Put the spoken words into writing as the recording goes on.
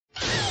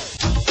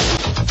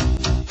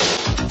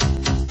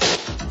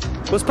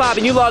What's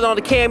poppin'? You logged on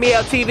to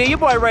Kmel TV. Your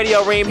boy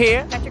Radio Reem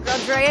here. Got your girl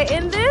Drea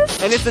in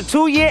this. And it's the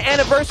 2-year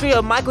anniversary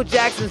of Michael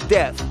Jackson's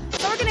death.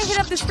 So we're gonna hit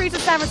up the streets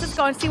of San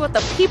Francisco and see what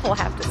the people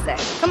have to say.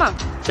 Come on.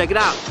 Check it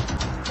out.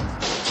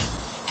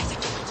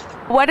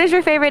 What is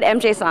your favorite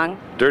MJ song?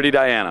 Dirty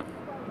Diana.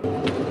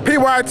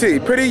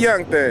 PYT, Pretty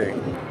Young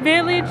Thing.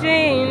 Billie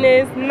Jean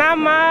is not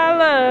my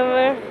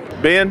lover.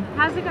 Ben?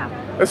 How's it go?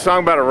 A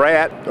song about a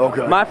rat.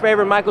 Okay. My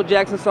favorite Michael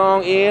Jackson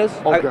song is...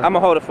 Okay. I'm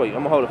gonna hold it for you.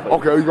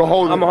 Okay, you gonna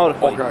hold it? I'm gonna hold it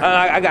for you. Okay.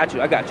 I got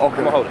you. Okay. I'm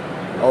gonna hold it.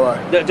 All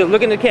right. Just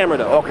look in the camera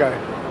though. Okay.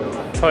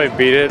 Probably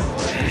Beat It.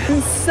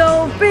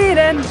 So beat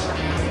it.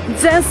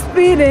 Just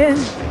beat it.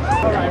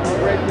 All right, we'll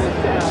break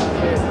this down.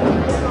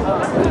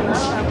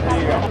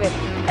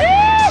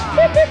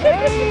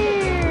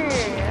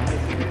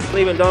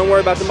 Leave it. Don't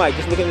worry about the mic.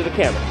 Just look into the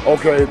camera.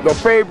 Okay, the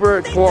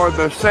favorite for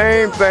the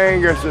same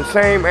thing is the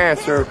same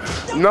answer.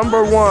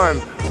 Number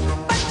 1.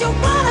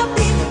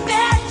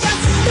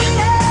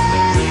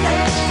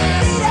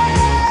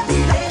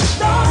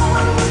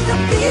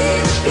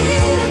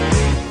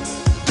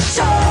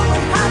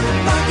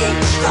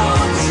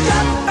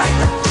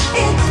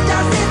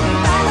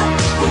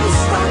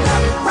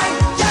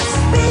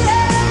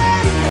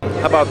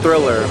 How about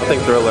Thriller? I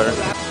think Thriller.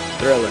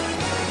 Thriller.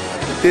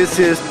 This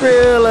is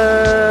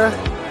Thriller,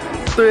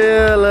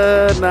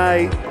 Thriller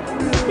night.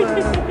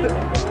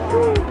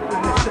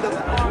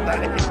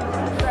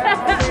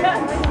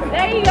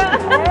 There you go.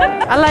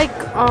 I like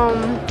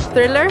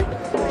Thriller.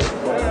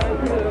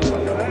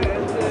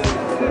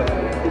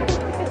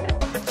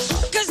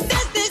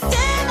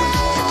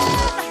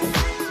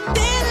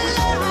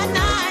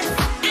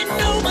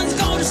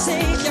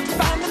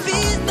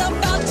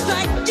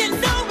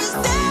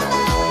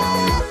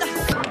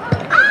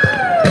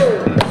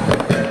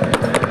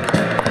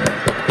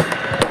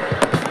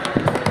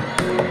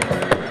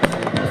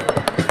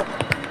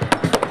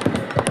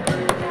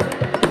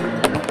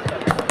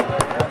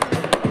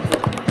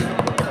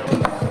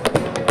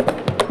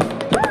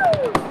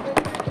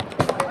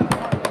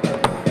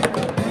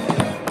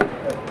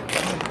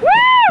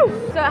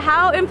 So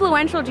how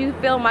influential do you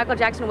feel Michael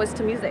Jackson was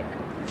to music?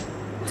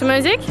 To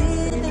music?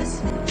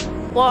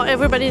 Well,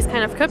 everybody is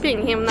kind of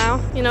copying him now,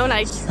 you know,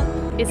 like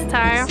his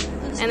style,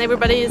 and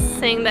everybody is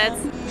saying that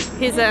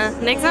he's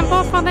an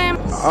example for them.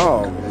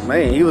 Oh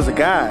man, he was a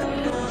guy.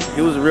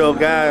 He was a real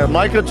guy.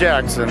 Michael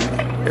Jackson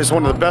is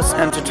one of the best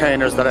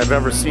entertainers that I've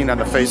ever seen on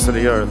the face of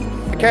the earth.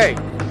 Okay,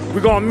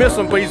 we're gonna miss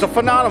him, but he's a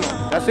phenomenal.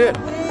 That's it.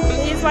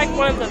 He's like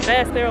one of the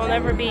best. There will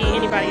never be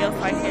anybody else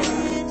like him.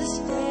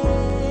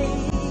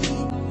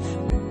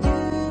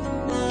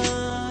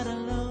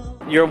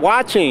 You're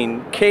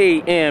watching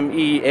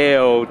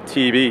Kmel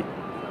TV.